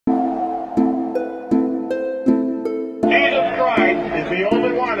the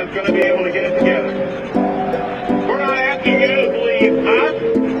only one that's going to be able to get it together. We're not asking you to believe us.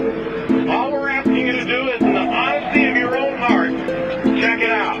 All we're asking you to do is, in the honesty of your own heart, check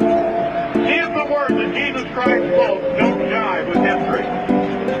it out. See if the words that Jesus Christ spoke don't jive with history.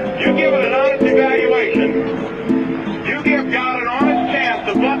 You give it an honest evaluation. You give God an honest chance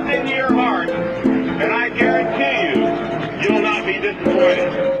to bust into your heart, and I guarantee you'll not be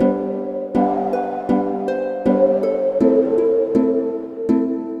disappointed.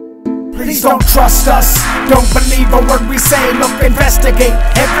 Please don't trust us, don't believe a word we say. Look, investigate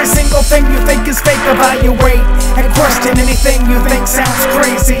every single thing you think is fake. Evaluate and question anything you think sounds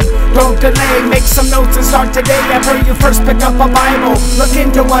crazy. Don't delay, make some notes and start today. I pray you first pick up a Bible, look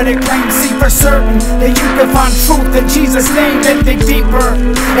into what it claims. See for certain that you can find truth in Jesus' name. Then dig deeper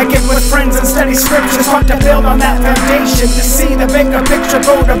and get with friends and study scriptures. Want to build on that foundation to see the bigger picture.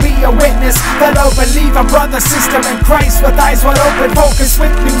 Go to be a witness, fellow believer, brother, sister in Christ. With eyes wide open, focus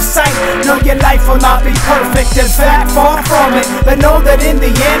with new sight. Know your life will not be perfect, in fact, far from it. But know that in the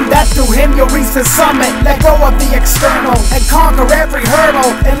end, that through Him you'll reach the summit. Let go of the external and conquer every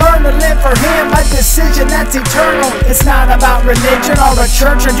hurdle, and learn to live for Him, a decision that's eternal. It's not about religion or a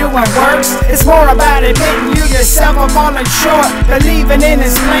church or doing works. It's more about admitting you yourself are falling short, believing in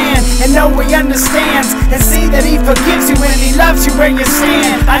His plan, and know He understands, and see that He forgives you and He loves you where you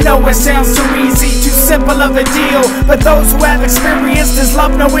stand. I know it sounds too easy, too simple of a deal, but those who have experienced His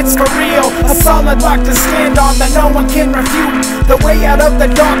love know it's for real. A solid rock to stand on that no one can refute. The way out of the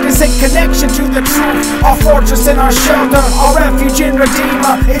darkness in connection to the truth. Our fortress and our shelter, our refuge and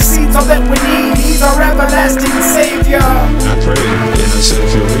redeemer. Exceeds all that we need, He's our everlasting Savior. I prayed and I said,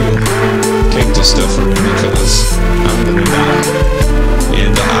 if you're real, take this stuff from me because I'm gonna die.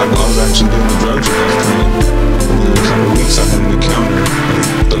 And I was actually doing the drugs when I was praying. Within a couple weeks I had an encounter.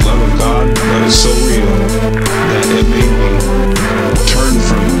 The love of God that is so real that it made me turn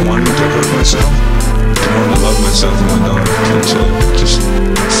from wanting to hurt myself to wanting to love myself and my daughter and to just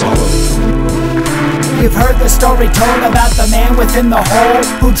follow. You've heard the story told about the man within the hole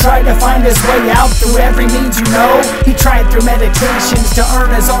who tried to find his way out through every means you know. He tried through meditations to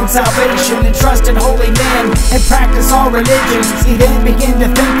earn his own salvation and trusted holy men and practiced all religions. He then began to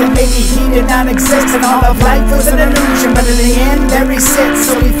think that maybe he did not exist and all of life was an illusion. But in the end, there he sits.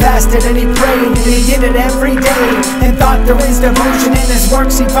 So he fasted and he prayed and he did it every day and thought through his devotion and his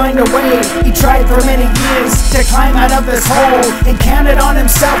works he'd find a way. He tried for many years to climb out of this hole and counted on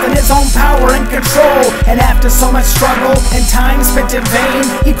himself and his own power and control. And after so much struggle and time spent in vain,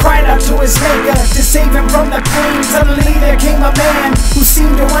 he cried out to his Maker to save him from the pain. Suddenly there came a man who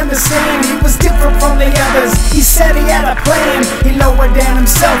seemed to understand. He was different from the others. He said he had a plan. He lowered down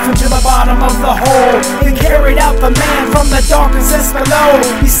himself into the bottom of the hole. He carried out the man from the darkness that's below.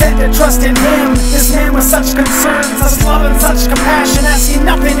 He said to trust in Him. This man with such concern, such love and such compassion, asking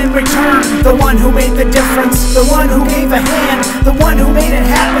nothing in return. The one who made the difference, the one who gave a hand, the one who made it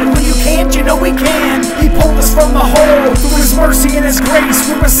happen. When you can't, you know He can. He pulled us from the hole through His mercy and His grace.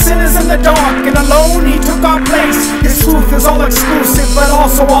 We were sinners in the dark, and alone He took our place. His truth is all exclusive, but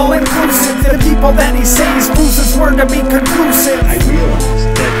also all inclusive. The people that He saves proves His word to be conclusive. I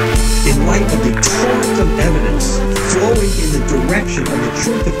realized that in light of the torrent of evidence flowing in the direction of the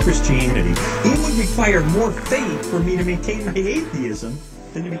truth of Christianity, it would require more faith for me to maintain my atheism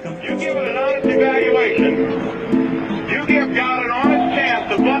than to become You give it an honest evaluation. You give God an honest chance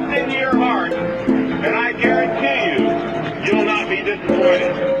to bust into your heart, and I guarantee you'll not be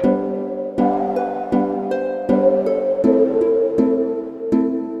disappointed.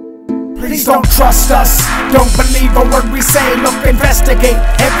 Please don't trust us, don't believe a word we say. Look, investigate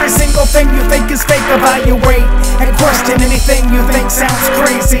every single thing you think is fake. Evaluate and question anything you think sounds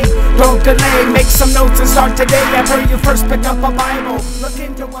crazy. Don't delay, make some notes and start today. I pray you first pick up a Bible, look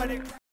into what it